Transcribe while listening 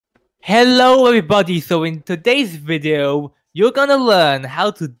Hello everybody, so in today's video, you're gonna learn how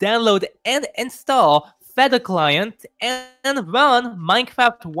to download and install Feather Client and run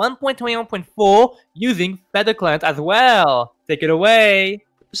Minecraft 1.21.4 using Feather Client as well. Take it away!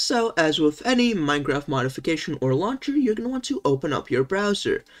 So, as with any Minecraft modification or launcher, you're going to want to open up your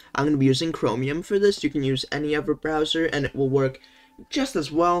browser. I'm going to be using Chromium for this. You can use any other browser and it will work just as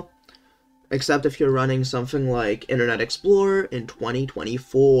well, except if you're running something like Internet Explorer in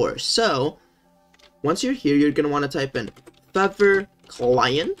 2024. So, once you're here, you're going to want to type in Feather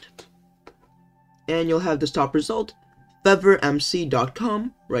Client, and you'll have this top result,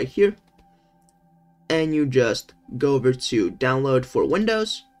 feathermc.com, right here. And you just go over to download for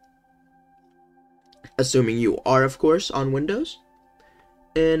Windows, assuming you are, of course, on Windows.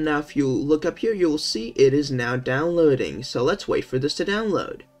 And now if you look up here, you will see it is now downloading. So let's wait for this to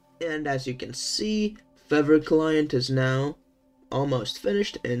download. And as you can see, Feather Client is now almost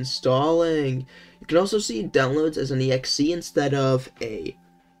finished installing. You can also see it downloads as an exe instead of a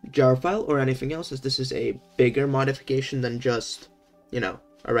jar file or anything else, as this is a bigger modification than just,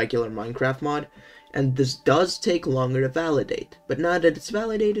 a regular Minecraft mod. And this does take longer to validate, but now that it's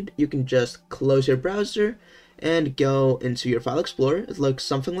validated, you can just close your browser and go into your file explorer. It looks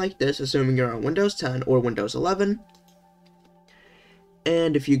something like this, assuming you're on Windows 10 or Windows 11.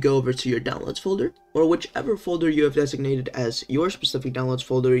 And if you go over to your downloads folder, or whichever folder you have designated as your specific downloads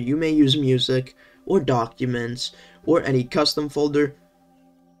folder, you may use music or documents or any custom folder,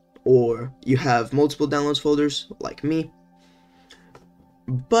 or you have multiple downloads folders like me.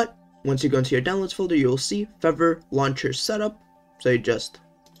 But once you go into your downloads folder, you'll see Feather Launcher Setup. So you just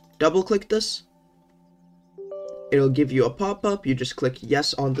double click this. It'll give you a pop-up. You just click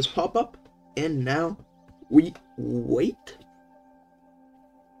yes on this pop-up. And now we wait.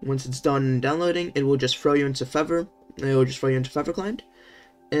 Once it's done downloading, it will just throw you into Feather. It will just throw you into Feather Client.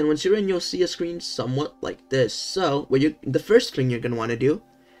 And once you're in, you'll see a screen somewhat like this. So the first thing you're going to want to do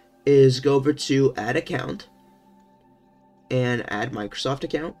is go over to Add Account and add Microsoft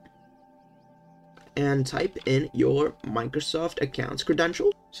account. And type in your Microsoft account's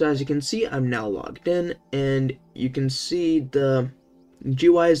credentials. So as you can see, I'm now logged in, and you can see the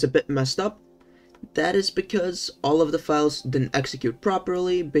GUI is a bit messed up. That is because all of the files didn't execute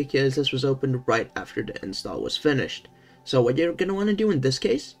properly, because this was opened right after the install was finished. So what you're going to want to do in this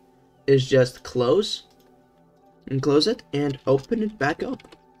case is just close it and open it back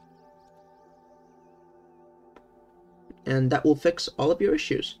up. And that will fix all of your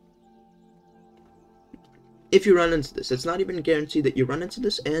issues. If you run into this, it's not even guaranteed that you run into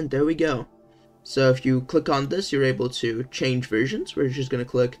this, and there we go. So if you click on this, you're able to change versions. We're just going to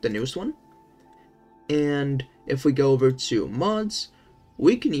click the newest one. And if we go over to mods,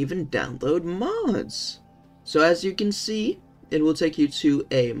 we can even download mods. So as you can see, it will take you to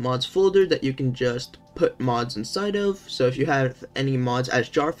a mods folder that you can just put mods inside of. So if you have any mods as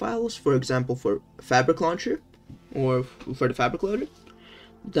jar files, for example for Fabric Launcher or for the Fabric Loader,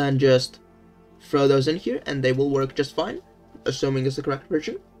 then just throw those in here and they will work just fine, assuming it's the correct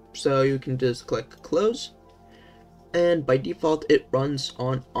version. So you can just click close, and by default it runs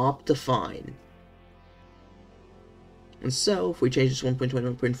on Optifine. And so if we change this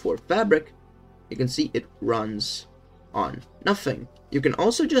 1.21.4 Fabric, you can see it runs on nothing. You can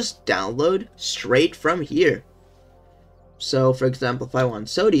also just download straight from here. So for example, if I want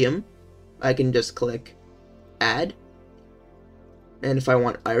sodium, I can just click add. And if I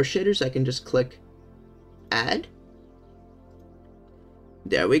want iris shaders, I can just click add.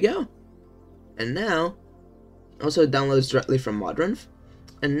 There we go. And now, also it downloads directly from Modrinf.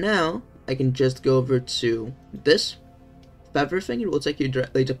 And now I can just go over to this Feather thing. It will take you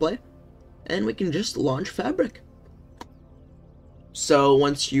directly to play. And we can just launch Fabric. So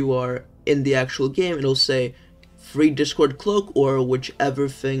once you are in the actual game, it'll say free Discord cloak, or whichever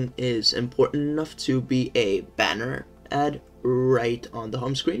thing is important enough to be a banner ad right on the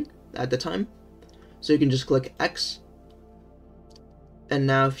home screen at the time. So you can just click X. And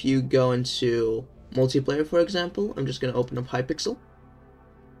now if you go into multiplayer, for example, I'm just going to open up Hypixel.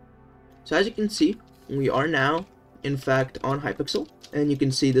 So as you can see, we are now in fact on Hypixel, and you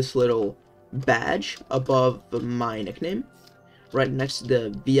can see this little badge above my nickname right next to the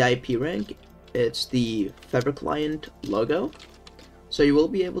VIP rank. It's the Feather Client logo. So you will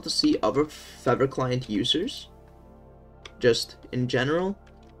be able to see other Feather Client users just in general.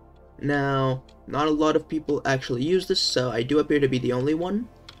 Now, not a lot of people actually use this, so I do appear to be the only one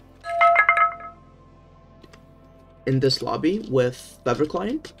in this lobby with Feather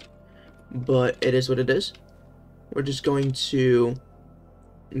Client, but it is what it is. We're just going to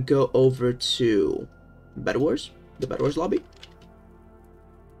go over to Bedwars, the Bedwars lobby.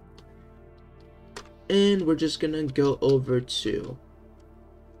 And we're just gonna go over to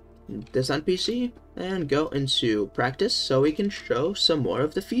this NPC and go into practice so we can show some more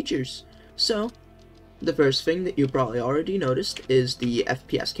of the features. So the first thing that you probably already noticed is the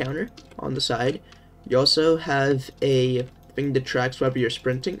FPS counter on the side. You also have a thing that tracks whether you're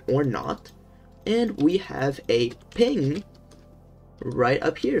sprinting or not, and we have a ping right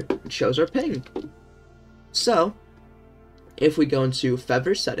up here. It shows our ping. So if we go into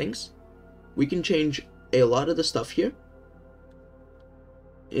Feather settings, we can change a lot of the stuff here.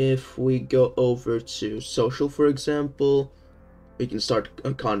 If we go over to social, for example, we can start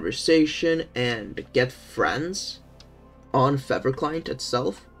a conversation and get friends on Feather Client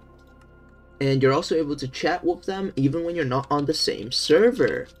itself. And you're also able to chat with them even when you're not on the same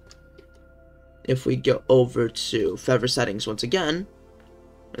server. If we go over to Feather settings once again,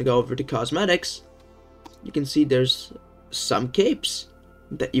 and go over to cosmetics, you can see there's some capes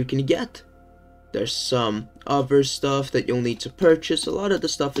that you can get. There's some other stuff that you'll need to purchase. A lot of the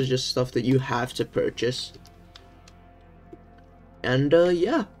stuff is just stuff that you have to purchase. And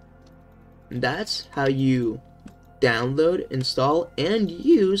yeah, that's how you download, install, and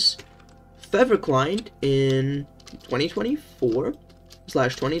use Feather Client in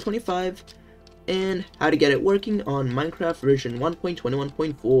 2024/2025, and how to get it working on Minecraft version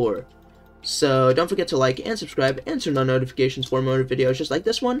 1.21.4. So don't forget to like and subscribe and turn on notifications for more videos just like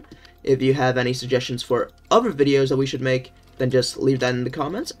this one. If you have any suggestions for other videos that we should make, then just leave that in the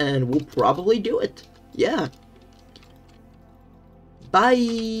comments and we'll probably do it. Yeah.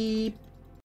 Bye!